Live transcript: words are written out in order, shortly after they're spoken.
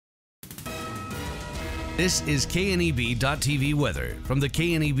This is KNEB.TV weather from the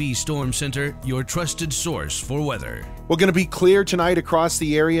KNEB Storm Center, your trusted source for weather. We're going to be clear tonight across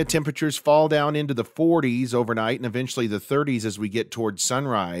the area. Temperatures fall down into the 40s overnight and eventually the 30s as we get towards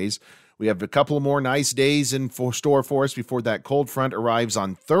sunrise. We have a couple of more nice days in store for us before that cold front arrives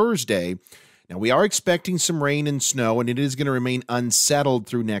on Thursday. Now, we are expecting some rain and snow, and it is going to remain unsettled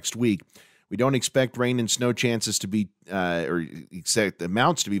through next week. We don't expect rain and snow chances to be, or expect the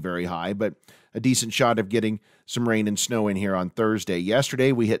amounts to be very high, but a decent shot of getting some rain and snow in here on Thursday.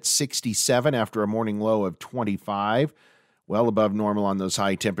 Yesterday, we hit 67 after a morning low of 25, well above normal on those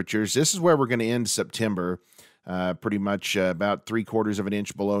high temperatures. This is where we're going to end September, pretty much about 3/4 of an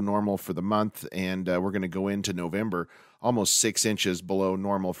inch below normal for the month, and we're going to go into November almost 6 inches below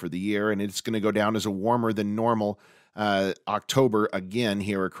normal for the year, and it's going to go down as a warmer than normal October again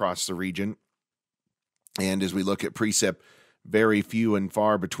here across the region. And as we look at precip, very few and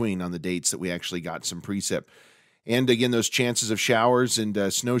far between on the dates that we actually got some precip. And again, those chances of showers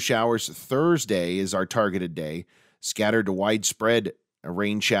and snow showers, Thursday is our targeted day. Scattered to widespread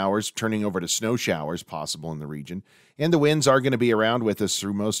rain showers, turning over to snow showers possible in the region. And the winds are going to be around with us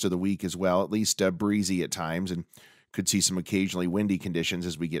through most of the week as well, at least breezy at times, and could see some occasionally windy conditions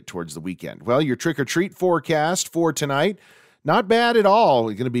as we get towards the weekend. Well, your trick-or-treat forecast for tonight, not bad at all.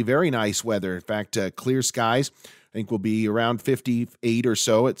 It's going to be very nice weather. In fact, clear skies. I think we'll be around 58 or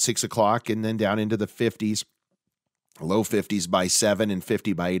so at 6 o'clock and then down into the 50s, low 50s by 7 and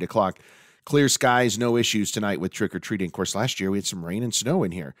 50 by 8 o'clock. Clear skies, no issues tonight with trick-or-treating. Of course, last year we had some rain and snow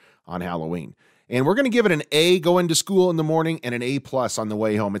in here on Halloween. And we're going to give it an A going to school in the morning and an A+ on the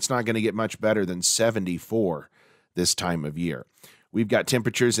way home. It's not going to get much better than 74 this time of year. We've got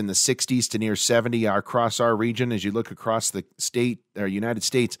temperatures in the 60s to near 70 across our region. As you look across the state or United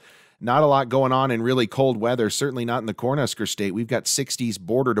States, not a lot going on in really cold weather, certainly not in the Cornhusker State. We've got 60s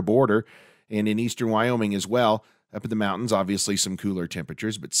border to border and in eastern Wyoming as well. Up in the mountains, obviously some cooler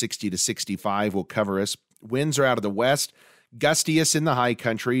temperatures, but 60 to 65 will cover us. Winds are out of the west, gustiest in the high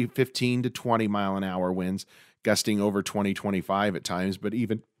country, 15 to 20 mile an hour winds, gusting over 20, 25 at times. But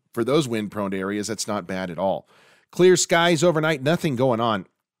even for those wind-prone areas, that's not bad at all. Clear skies overnight, nothing going on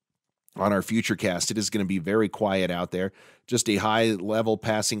our futurecast. It is going to be very quiet out there. Just a high-level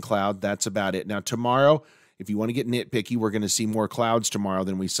passing cloud. That's about it. Now, tomorrow, if you want to get nitpicky, we're going to see more clouds tomorrow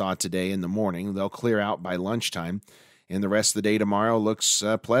than we saw today in the morning. They'll clear out by lunchtime. And the rest of the day tomorrow looks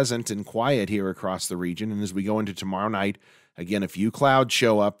pleasant and quiet here across the region. And as we go into tomorrow night, again, a few clouds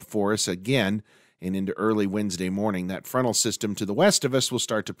show up for us again. And into early Wednesday morning, that frontal system to the west of us will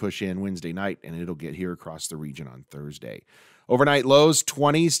start to push in Wednesday night, and it'll get here across the region on Thursday. Overnight lows,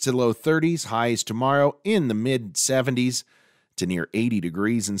 20s to low 30s. Highs tomorrow in the mid-70s to near 80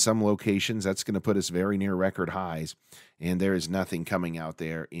 degrees in some locations. That's going to put us very near record highs, and there is nothing coming out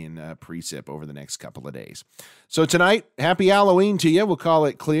there in precip over the next couple of days. So tonight, happy Halloween to you. We'll call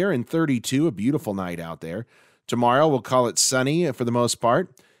it clear and 32, a beautiful night out there. Tomorrow, we'll call it sunny for the most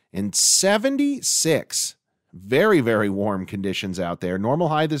part. And 76, very, very warm conditions out there. Normal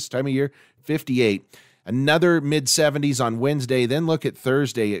high this time of year, 58. Another mid-70s on Wednesday. Then look at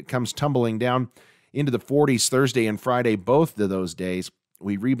Thursday. It comes tumbling down into the 40s Thursday and Friday, both of those days.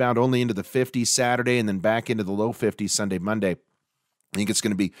 We rebound only into the 50s Saturday and then back into the low 50s Sunday, Monday. I think it's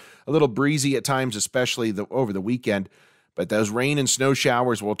going to be a little breezy at times, especially over the weekend. But those rain and snow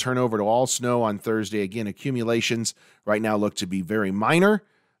showers will turn over to all snow on Thursday. Again, accumulations right now look to be very minor,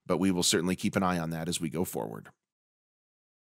 but we will certainly keep an eye on that as we go forward.